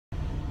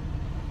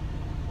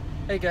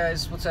Hey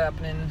guys, what's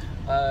happening?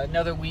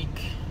 Another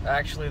week.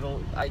 Actually,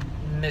 I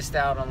missed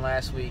out on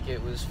last week.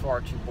 It was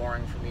far too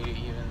boring for me to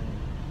even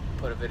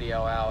put a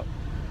video out.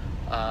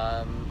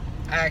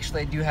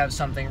 I do have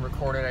something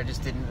recorded, I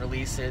just didn't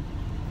release it.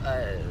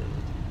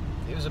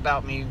 It was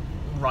about me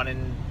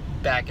running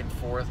back and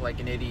forth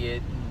like an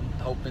idiot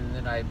and hoping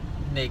that I'd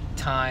make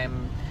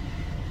time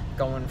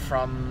going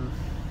from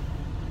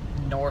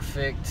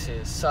Norfolk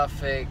to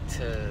Suffolk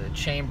to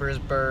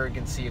Chambersburg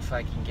and see if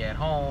I can get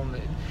home.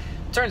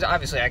 Turns out,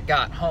 obviously, I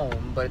got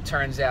home, but it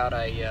turns out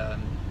I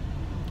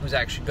was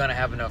actually gonna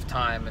have enough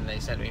time, and they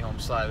sent me home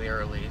slightly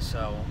early,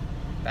 so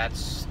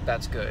that's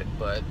good.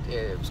 But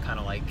it was kind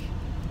of like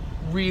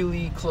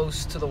really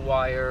close to the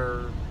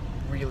wire,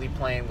 really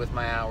playing with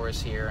my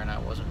hours here, and I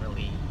wasn't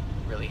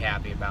really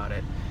happy about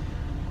it.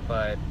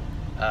 But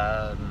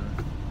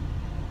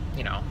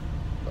you know,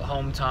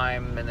 home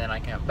time, and then I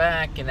came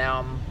back, and now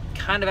I'm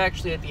kind of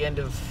actually at the end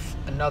of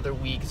another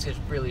week. It's a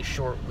really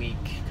short week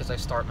because I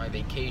start my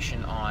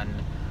vacation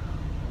on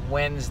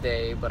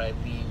Wednesday, but I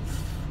leave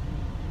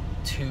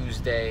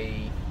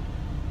Tuesday,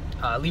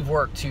 leave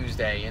work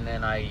Tuesday, and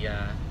then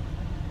I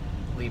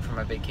leave for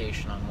my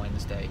vacation on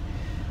Wednesday.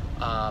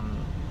 I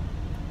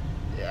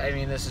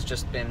mean, this has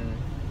just been,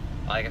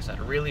 like I said,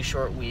 a really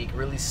short week,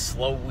 really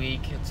slow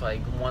week. It's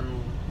like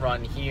one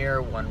run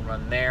here, one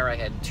run there. I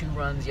had 2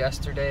 runs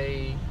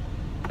yesterday.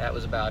 That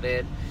was about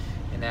it.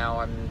 And now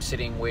I'm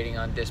sitting waiting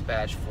on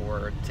dispatch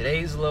for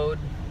today's load,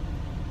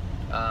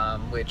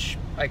 which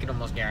I can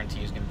almost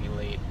guarantee is going to be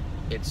late.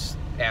 It's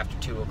after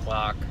 2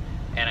 o'clock,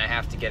 and I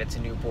have to get it to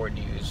Newport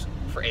News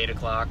for 8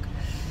 o'clock.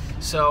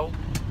 So,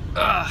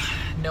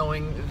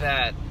 knowing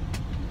that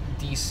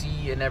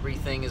DC and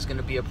everything is going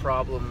to be a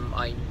problem,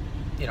 I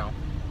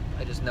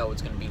just know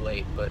it's going to be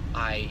late, but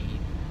I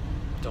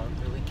don't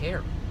really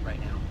care right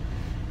now.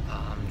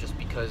 Just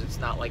because it's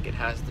not like it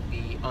has to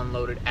be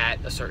unloaded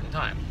at a certain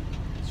time.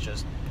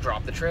 Just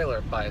drop the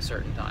trailer by a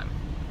certain time.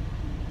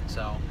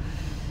 So,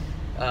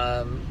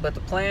 but the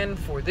plan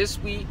for this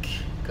week,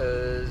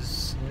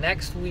 because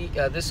next week,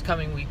 this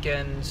coming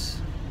weekend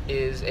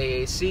is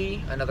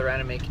AAC, another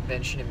anime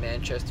convention in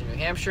Manchester, New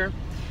Hampshire.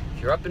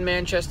 If you're up in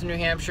Manchester, New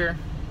Hampshire,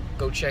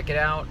 go check it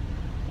out.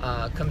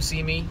 Come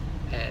see me,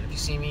 and if you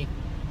see me,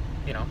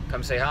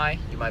 come say hi.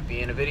 You might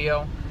be in a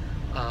video.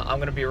 I'm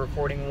going to be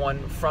recording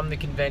one from the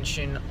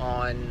convention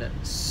on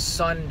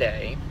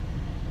Sunday.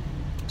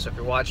 So if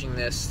you're watching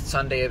this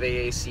Sunday of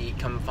AAC,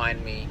 come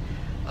find me,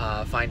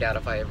 find out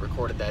if I have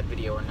recorded that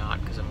video or not,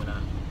 because I'm gonna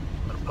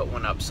put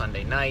one up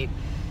Sunday night.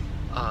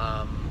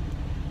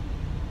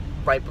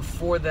 Right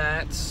before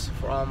that,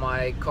 for all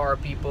my car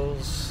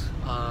peoples,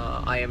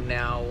 I am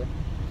now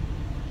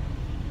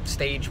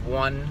stage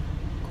 1,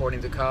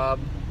 according to Cobb.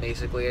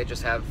 Basically, I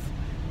just have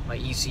my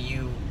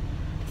ECU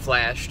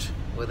flashed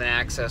with an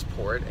access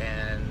port,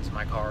 and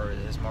my car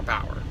is more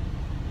power.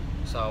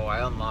 So I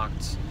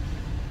unlocked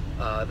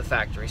the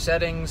factory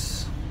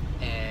settings,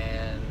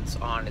 and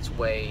on its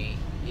way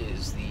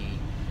is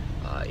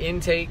the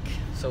intake,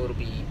 so it'll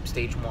be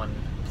stage 1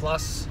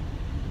 plus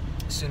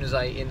as soon as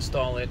I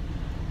install it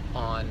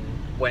on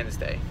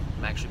Wednesday.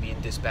 I'm actually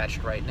being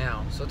dispatched right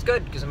now, so it's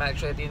good because I'm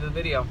actually at the end of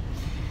the video.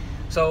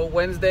 So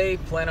Wednesday,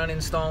 plan on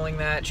installing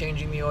that,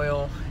 changing the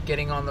oil,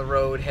 getting on the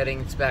road,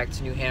 heading back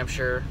to New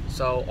Hampshire.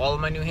 So all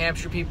of my New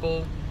Hampshire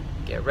people,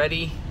 get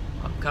ready.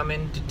 I'm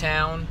coming to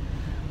town.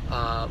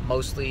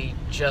 Mostly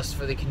just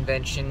for the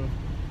convention,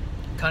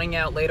 cutting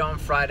out late on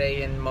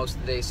Friday and most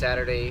of the day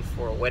Saturday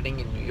for a wedding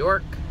in New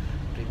York.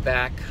 I'll be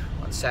back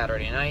on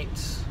Saturday night,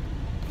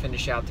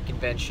 finish out the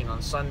convention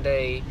on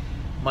Sunday.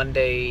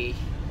 Monday,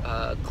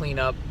 clean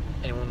up,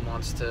 anyone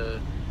wants to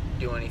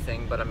do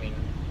anything, but I mean,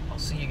 I'll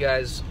see you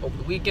guys over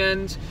the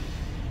weekend.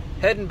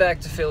 Heading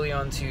back to Philly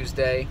on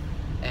Tuesday,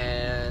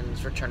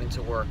 and returning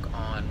to work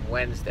on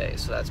Wednesday.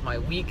 So that's my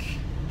week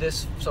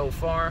so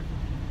far.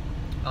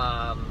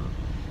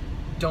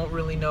 Don't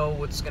really know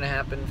what's going to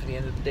happen for the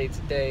end of the day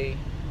today,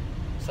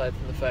 aside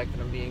from the fact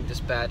that I'm being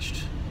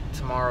dispatched.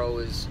 Tomorrow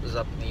is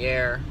up in the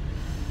air,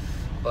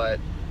 but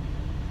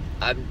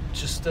I'm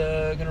just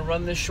going to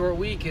run this short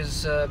week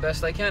as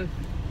best I can.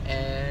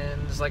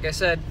 And like I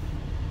said,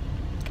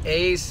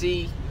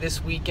 AAC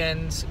this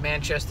weekend,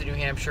 Manchester, New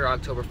Hampshire,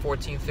 October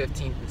 14th,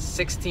 15th, and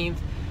 16th.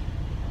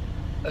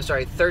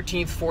 Sorry,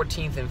 13th,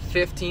 14th, and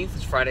 15th.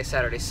 It's Friday,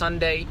 Saturday,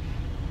 Sunday.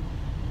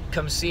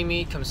 Come see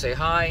me, come say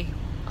hi.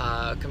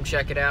 Come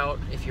check it out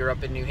if you're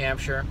up in New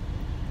Hampshire.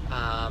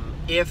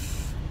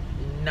 If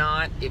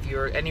not, if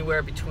you're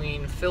anywhere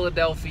between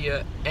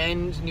Philadelphia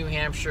and New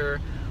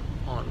Hampshire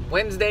on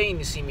Wednesday and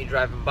you see me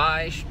driving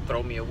by,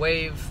 throw me a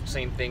wave.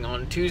 Same thing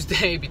on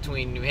Tuesday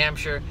between New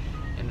Hampshire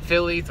and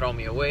Philly, throw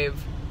me a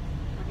wave.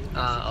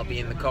 I'll be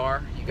in the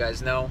car, you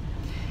guys know.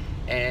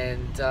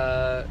 And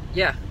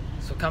yeah,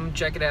 so come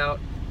check it out.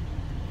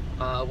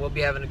 We'll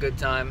be having a good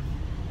time,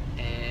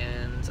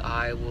 and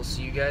I will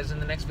see you guys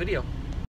in the next video.